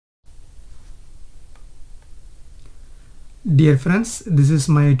Dear friends, this is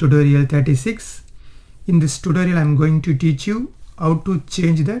my tutorial 36. In this tutorial I am going to teach you how to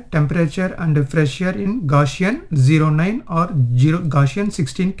change the temperature and pressure in Gaussian 09 or Gaussian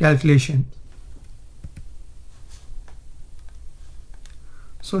 16 calculation.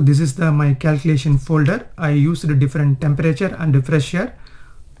 So this is my calculation folder. I used different temperature and pressure.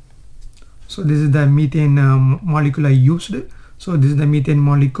 So this is the methane molecule I used. So this is the methane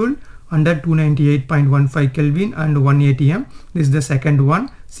molecule under 298.15 Kelvin and 1 atm. This is the second one,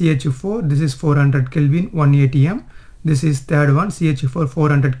 CH4. This is 400 Kelvin, 1 atm. This is third one, CH4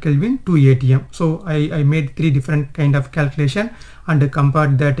 400 Kelvin, 2 atm. So I made three different kind of calculation and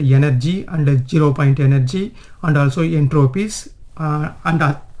compared that energy and 0 point energy and also entropies and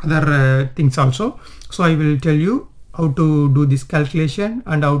other things also. So I will tell you how to do this calculation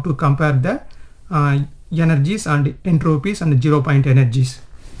and how to compare the energies and entropies and 0 point energies.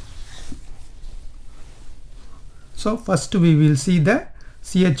 So first we will see the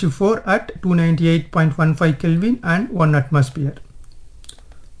CH4 at 298.15 Kelvin and 1 atmosphere.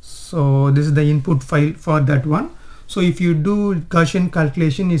 So this is the input file for that one. So if you do Gaussian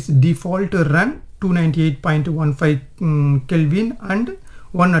calculation, is default run 298.15 Kelvin and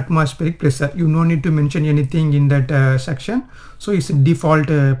 1 atmospheric pressure. You no need to mention anything in that section. So it's default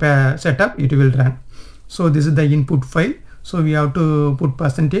setup, it will run. So this is the input file. So we have to put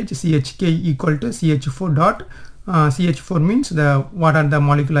percentage CHK equal to CH4 dot CH4 means what are the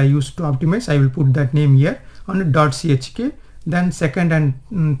molecule I used to optimize. I will put that name here on dot CHK. Then second and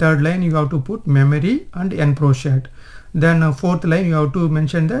third line you have to put memory and nproshat. Then fourth line you have to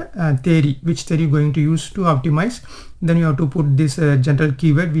mention the theory, which theory you are going to use to optimize. Then you have to put this general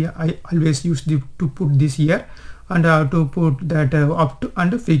keyword. I always use to put this here, and I have to put that opt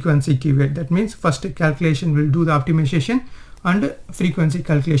and frequency keyword. That means first calculation will do the optimization and frequency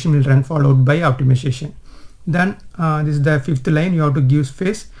calculation will run, followed by optimization. Then this is the fifth line, you have to give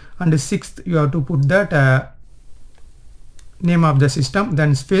space, and the sixth you have to put that name of the system,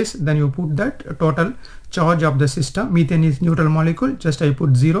 then space, then you put that total charge of the system. Methane is neutral molecule, just I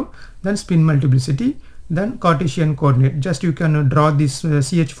put 0, then spin multiplicity, then Cartesian coordinate. Just you can draw this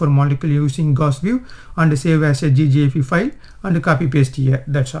CH4 molecule using Gauss view and save as a GGF file and copy paste here,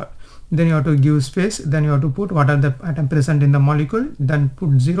 that's all. Then you have to give space, then you have to put what are the atom present in the molecule, then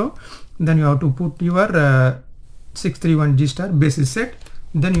put 0, then you have to put your 631 G star basis set,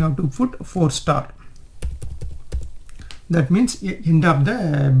 then you have to put 4 star. That means end of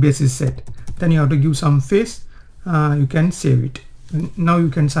the basis set. Then you have to give some phase, you can save it. Now you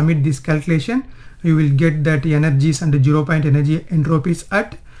can submit this calculation. You will get that energies and 0 point energy entropies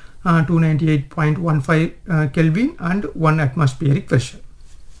at 298.15 Kelvin and 1 atmospheric pressure.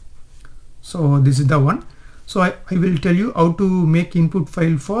 So this is the one. So I will tell you how to make input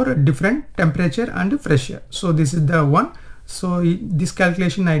file for different temperature and pressure. So this is the one. So this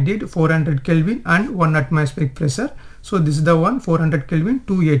calculation I did 400 Kelvin and 1 atmospheric pressure. So this is the one, 400 Kelvin,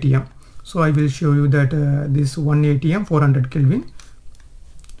 2 atm. So I will show you that this 1 atm 400 Kelvin.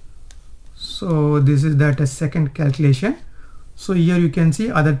 So this is that second calculation. So here you can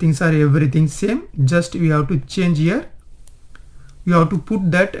see other things are everything same, just we have to change here. You have to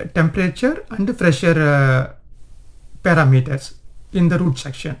put that temperature and pressure parameters in the root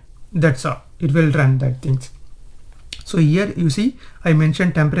section. That's all. It will run that things. So here you see I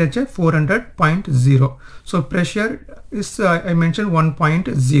mentioned temperature 400.0. So pressure is I mentioned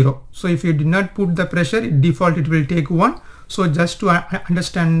 1.0. So if you did not put the pressure, default it will take 1. So just to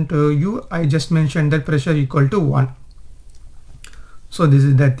understand you, I just mentioned that pressure equal to 1. So this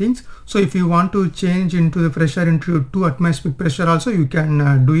is that things. So if you want to change into the pressure into 2 atmospheric pressure also, you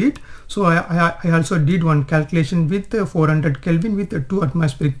can do it. So I also did one calculation with 400 Kelvin with 2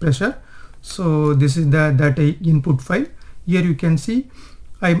 atmospheric pressure. So this is that input file. Here you can see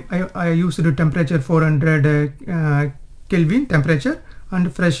I used the temperature 400 Kelvin temperature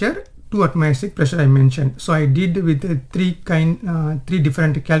and pressure 2 atmospheric pressure I mentioned. So I did with three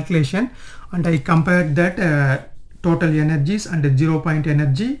different calculation, and I compared that total energies and 0 point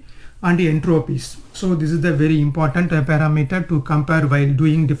energy and entropies. So this is the very important parameter to compare while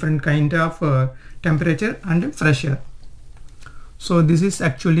doing different kind of temperature and pressure. So this is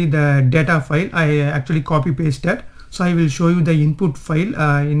actually the data file. I actually copy pasted. So I will show you the input file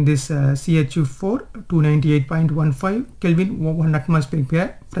in this CH4 298.15 Kelvin 1 atmospheric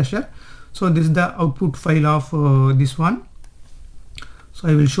pressure. So this is the output file of this one. So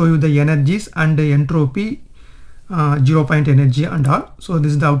I will show you the energies and the entropy, 0 point energy and all. So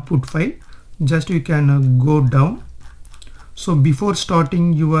this is the output file. Just you can go down. So before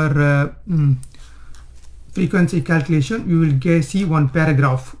starting your frequency calculation, you will see one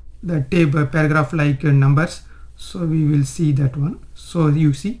paragraph, the table paragraph like numbers. So we will see that one. So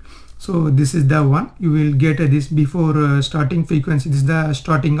you see, so this is the one you will get this before starting frequency. This is the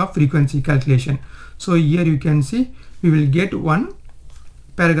starting of frequency calculation. So here you can see we will get one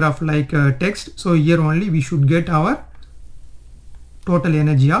paragraph like text. So here only we should get our total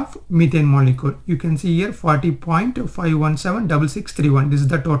energy of methane molecule. You can see here 40.5176631. This is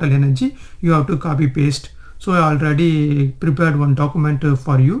the total energy. You have to copy paste. So I already prepared one document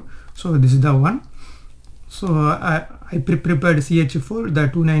for you. So this is the one. So I prepared CH4, the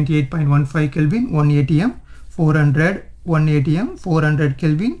 298.15 Kelvin, 1 atm, 400, 1 atm, 400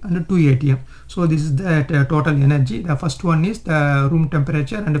 Kelvin and 2 atm. So this is the total energy. The first one is the room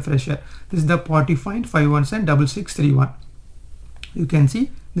temperature and pressure. This is the 40.5176631. You can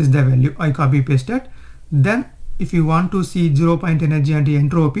see this is the value. I copy pasted. Then if you want to see 0 point energy and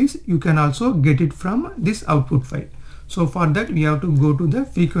entropies, you can also get it from this output file. So for that we have to go to the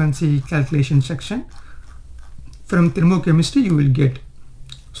frequency calculation section. From thermochemistry you will get.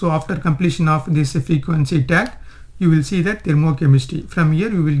 So after completion of this frequency tag, you will see that thermochemistry. From here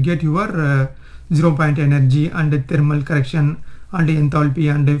you will get your 0 point energy and thermal correction and enthalpy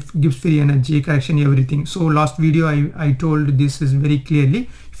and Gibbs free energy correction, everything. So last video I told this is very clearly.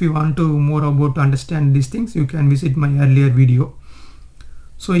 If you want to more about to understand these things, you can visit my earlier video.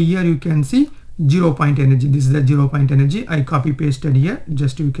 So here you can see 0 point energy. This is the 0 point energy. I copy pasted here.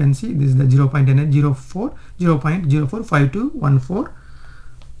 Just you can see this is the 0 point energy 0.045214.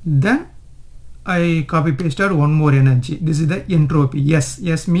 Then I copy pasted one more energy. This is the entropy. Yes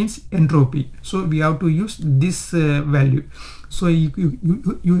means entropy. So we have to use this value. So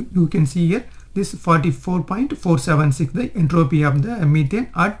you can see here this 44.476, the entropy of the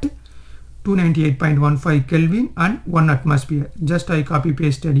methane at 298.15 Kelvin and 1 atmosphere. Just I copy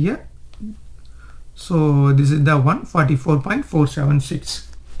pasted here. So this is the 144.476.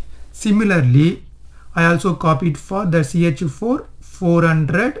 Similarly, I also copied for the CH4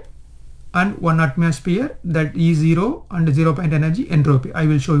 400 and 1 atmosphere, that E0 and 0 point energy entropy. I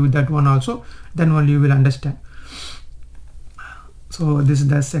will show you that one also, then only you will understand. So this is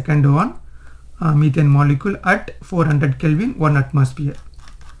the second one, methane molecule at 400 Kelvin, 1 atmosphere.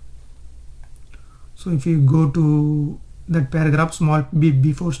 So if you go to that paragraph small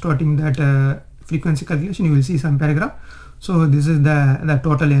before starting that frequency calculation, you will see some paragraph. So this is the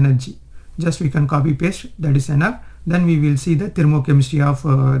total energy. Just we can copy paste, that is enough. Then we will see the thermochemistry of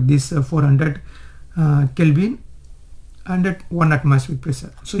this 400 Kelvin and at 1 atmospheric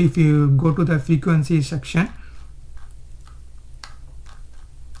pressure. So if you go to the frequency section,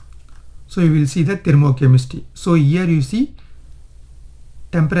 so you will see the thermochemistry. So here you see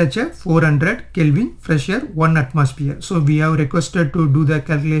temperature 400 Kelvin, pressure 1 atmosphere. So we have requested to do the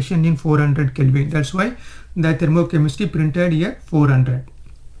calculation in 400 Kelvin. That's why the thermochemistry printed here 400.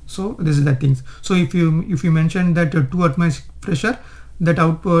 So this is the things. So if you mention that 2 atmosphere pressure, that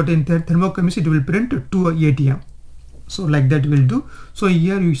output in thermochemistry it will print 2 atm. So like that will do. So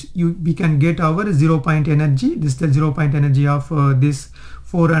here we can get our 0 point energy. This is the 0 point energy of this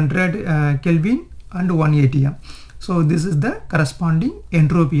 400 Kelvin and 1 atm. So this is the corresponding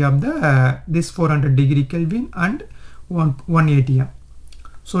entropy of the this 400 degree Kelvin and 1 atm.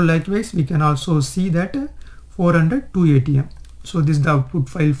 So likewise we can also see that 400 2 atm. So this is the output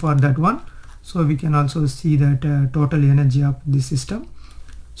file for that one. So we can also see that total energy of this system.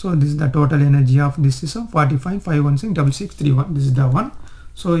 So this is the total energy of this system, 45.5166631. This is the one.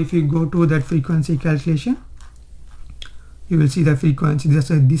 So if you go to that frequency calculation, you will see the frequency.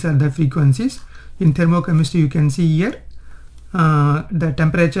 These are the frequencies. In thermochemistry you can see here the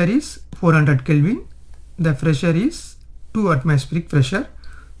temperature is 400 Kelvin, the pressure is 2 atmospheric pressure.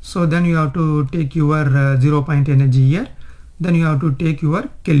 So then you have to take your 0 point energy here. Then you have to take your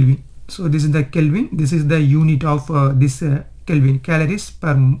Kelvin. So this is the Kelvin. This is the unit of this Kelvin, calories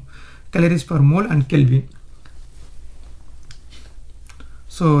per mole and Kelvin.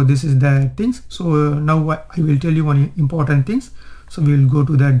 So this is the things. So now I will tell you one important things. So we will go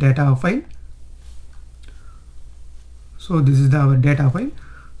to the data file. So this is our data file.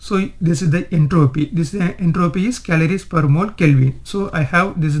 So this is the entropy. This entropy is calories per mole Kelvin. So I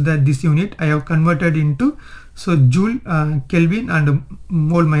have this unit I have converted into joule, Kelvin and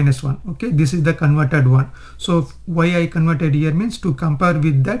mole minus 1. Okay, this is the converted one. So why I converted here means to compare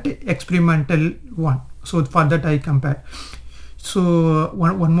with that experimental one. So for that I compare. So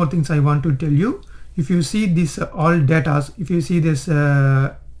one more things I want to tell you. If you see this all data, if you see this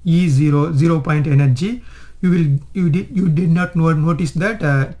E0 0 point energy, you did not notice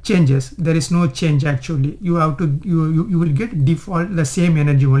that changes. There is no change actually. You have to you will get default the same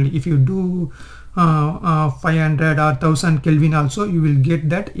energy only. If you do 500 or 1000 Kelvin also, you will get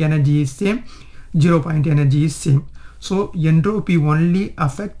that energy is same. 0 point energy is same. So entropy only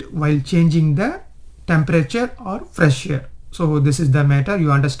affect while changing the temperature or fresh air. So this is the matter,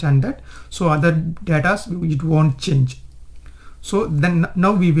 you understand that. So other data it won't change. So then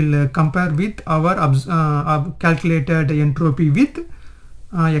now we will compare with our calculated entropy with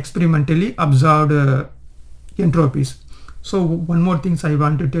experimentally observed entropies. So one more things I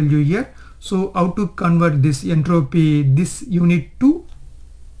want to tell you here. So how to convert this entropy, this unit to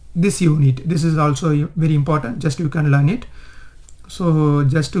this unit. This is also very important, just you can learn it. So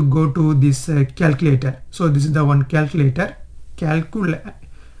just to go to this calculator. So this is the one calculator,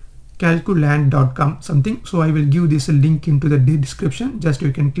 calculant.com something. So I will give this link into the description, just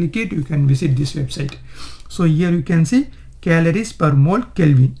you can click it, you can visit this website. So here you can see calories per mole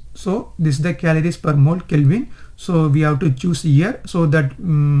Kelvin. So this is the calories per mole Kelvin. So we have to choose here, so that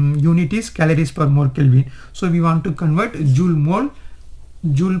unit is calories per mole Kelvin. So we want to convert joule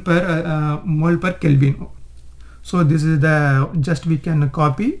per mole per Kelvin. So this is the, just we can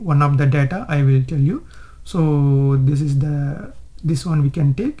copy one of the data, I will tell you. So this is the, this one we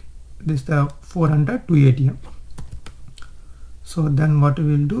can take, this is the 400 to ATM. So then what we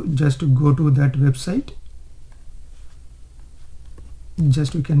will do, just to go to that website,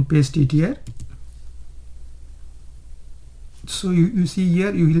 just we can paste it here. So you see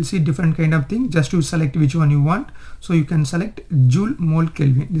here, you will see different kind of thing, just to select which one you want. So you can select joule mole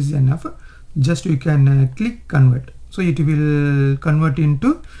Kelvin, this is enough. Just you can click convert. So it will convert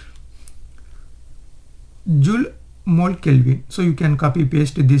into joule mole Kelvin. So you can copy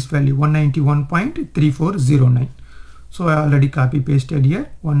paste this value 191.3409. So I already copy pasted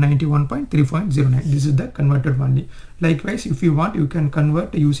here 191.3409. This is the converted value. Likewise, if you want, you can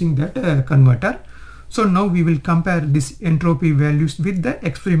convert using that converter. So now we will compare this entropy values with the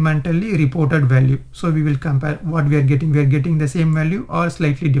experimentally reported value. So we will compare what we are getting. We are getting the same value or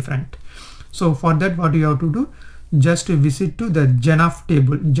slightly different. So for that, what you have to do, just visit to the genof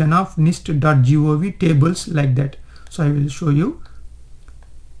table, genofnist.gov tables, like that. So I will show you.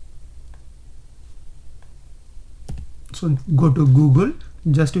 So go to Google,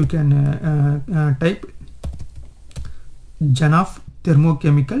 just you can type genof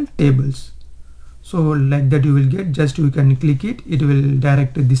thermochemical tables. So like that you will get, just you can click it, it will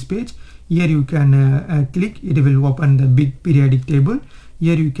direct to this page. Here you can click, it will open the big periodic table.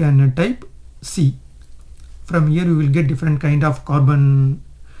 Here you can type C. From here you will get different kind of carbon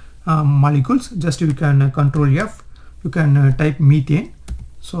molecules. Just you can control F, you can type methane.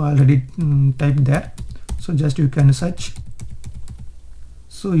 So already typed there. So just you can search.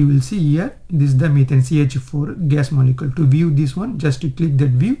 So you will see here, this is the methane CH4 gas molecule. To view this one, just you click that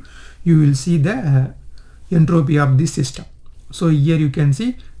view, you will see the entropy of this system. So here you can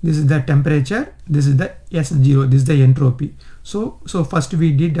see, this is the temperature, this is the S0, this is the entropy. So first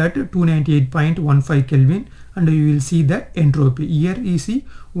we did at 298.15 Kelvin, and you will see the entropy. Here you see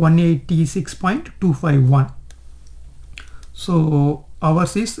 186.251. So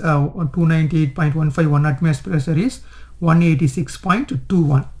ours is 298.15, 1 atmosphere pressure is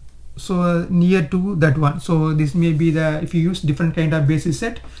 186.21. So near to that one. So this may be the, if you use different kind of basis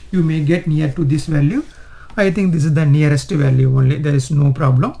set, you may get near to this value. I think this is the nearest value only, there is no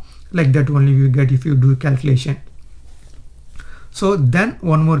problem. Like that only you get if you do calculation. So then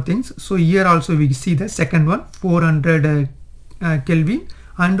one more things. So here also we see the second one, 400 Kelvin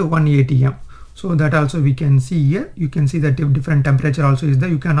and 1 ATM. So that also we can see here. You can see that different temperature also is there.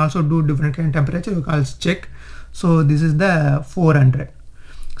 You can also do different kind of temperature. You can also check. So this is the 400.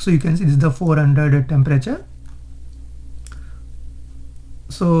 So you can see this is the 400 temperature.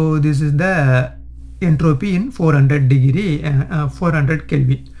 So this is the entropy in 400 degree, 400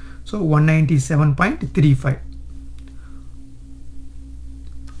 Kelvin. So 197.35.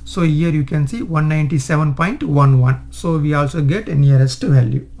 So here you can see 197.11. So we also get a nearest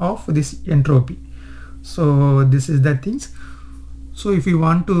value of this entropy. So this is the things. So if you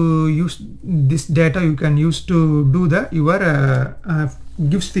want to use this data, you can use to do the your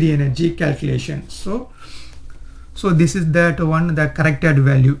Gibbs free energy calculation. So this is that one, the corrected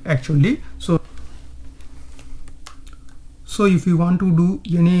value actually. So if you want to do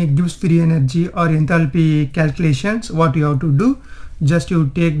any Gibbs free energy or enthalpy calculations, what you have to do, just you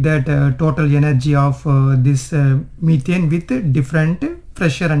take that total energy of this methane with different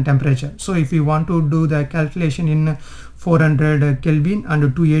pressure and temperature. So if you want to do the calculation in 400 Kelvin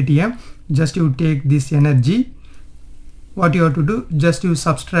and 2 ATM, just you take this energy. What you have to do, just you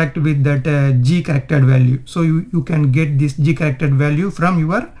subtract with that G corrected value. So you can get this G corrected value from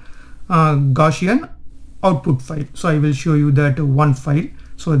your Gaussian output file. So I will show you that one file.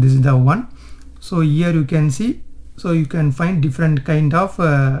 So this is the one. So here you can see, so you can find different kind of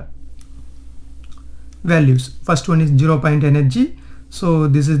values. First one is 0 point energy. So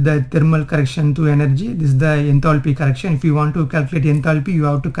this is the thermal correction to energy. This is the enthalpy correction. If you want to calculate enthalpy, you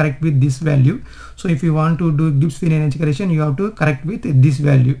have to correct with this value. So if you want to do Gibbs free energy correction, you have to correct with this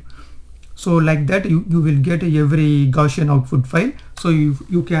value. So like that you will get every Gaussian output file. So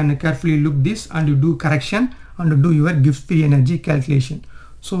you can carefully look this and you do correction and do your Gibbs free energy calculation.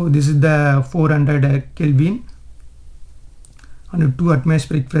 So this is the 400 Kelvin and 2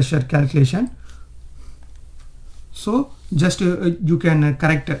 atmospheric pressure calculation. So just you can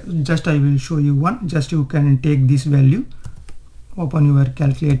correct, just I will show you one. Just you can take this value, open your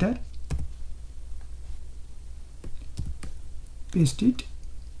calculator, paste it,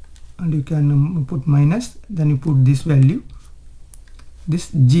 and you can put minus, then you put this value, this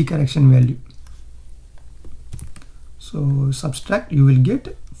G correction value. So subtract, you will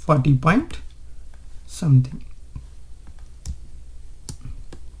get 40 point something.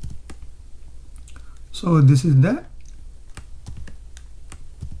 So this is the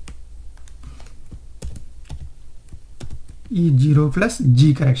E0 plus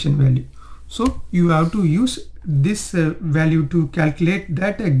G correction value. So you have to use this value to calculate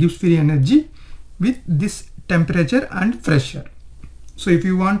that Gibbs free energy with this temperature and pressure. So if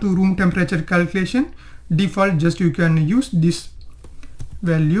you want to room temperature calculation, default just you can use this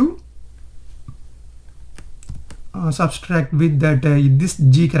value, subtract with that this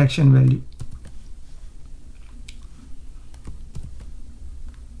G correction value.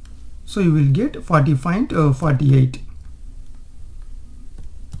 So you will get 40.48.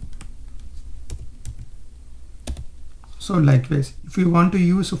 So likewise, if you want to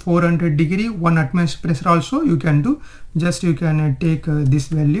use 400 degree 1 atmosphere pressure also, you can do. Just you can take this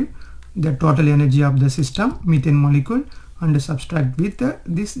value, the total energy of the system, methane molecule, and subtract with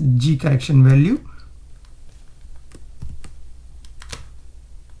this G correction value.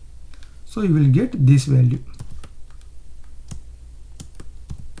 So you will get this value.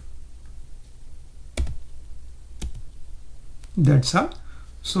 That's all.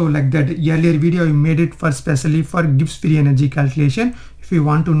 So like that earlier video I made it for specially for Gibbs free energy calculation. If you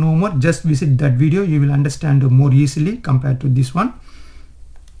want to know more, just visit that video, you will understand more easily compared to this one.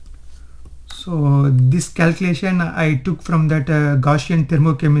 So this calculation I took from that Gaussian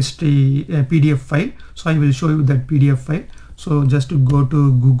thermochemistry PDF file. So I will show you that PDF file. So just to go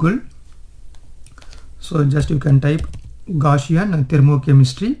to Google, so just you can type Gaussian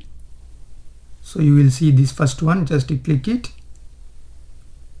thermochemistry. So you will see this first one, just click it.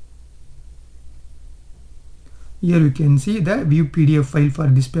 Here you can see the view PDF file for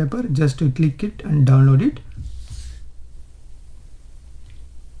this paper. Just to click it and download it.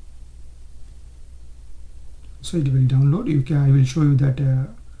 So it will download. I will show you that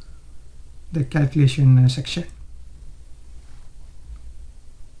the calculation section.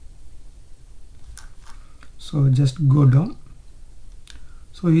 So just go down.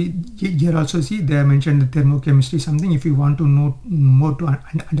 So here also see they have mentioned the thermochemistry something. If you want to know more to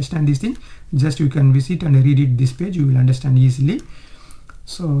understand this thing, just you can visit and read it this page, you will understand easily.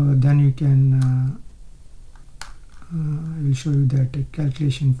 So then you can I will show you that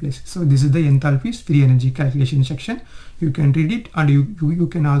calculation place. So this is the enthalpy free energy calculation section. You can read it, and you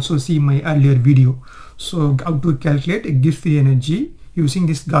can also see my earlier video. So how to calculate Gibbs free energy using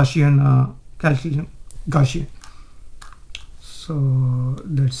this Gaussian calculation. Gaussian. So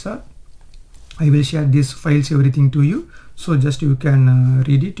that's all. I will share these files, everything to you. So just you can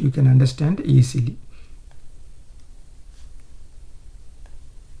read it, you can understand easily.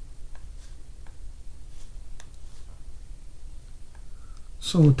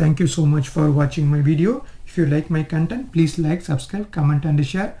 So thank you so much for watching my video. If you like my content, please like, subscribe, comment and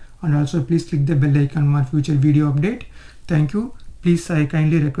share, and also please click the bell icon for future video update. Thank you. Please, I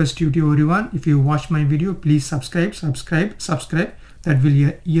kindly request you to everyone, if you watch my video, please subscribe. That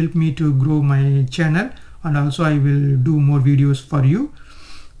will help me to grow my channel, and also I will do more videos for you.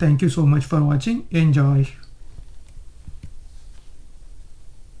 Thank you so much for watching. Enjoy.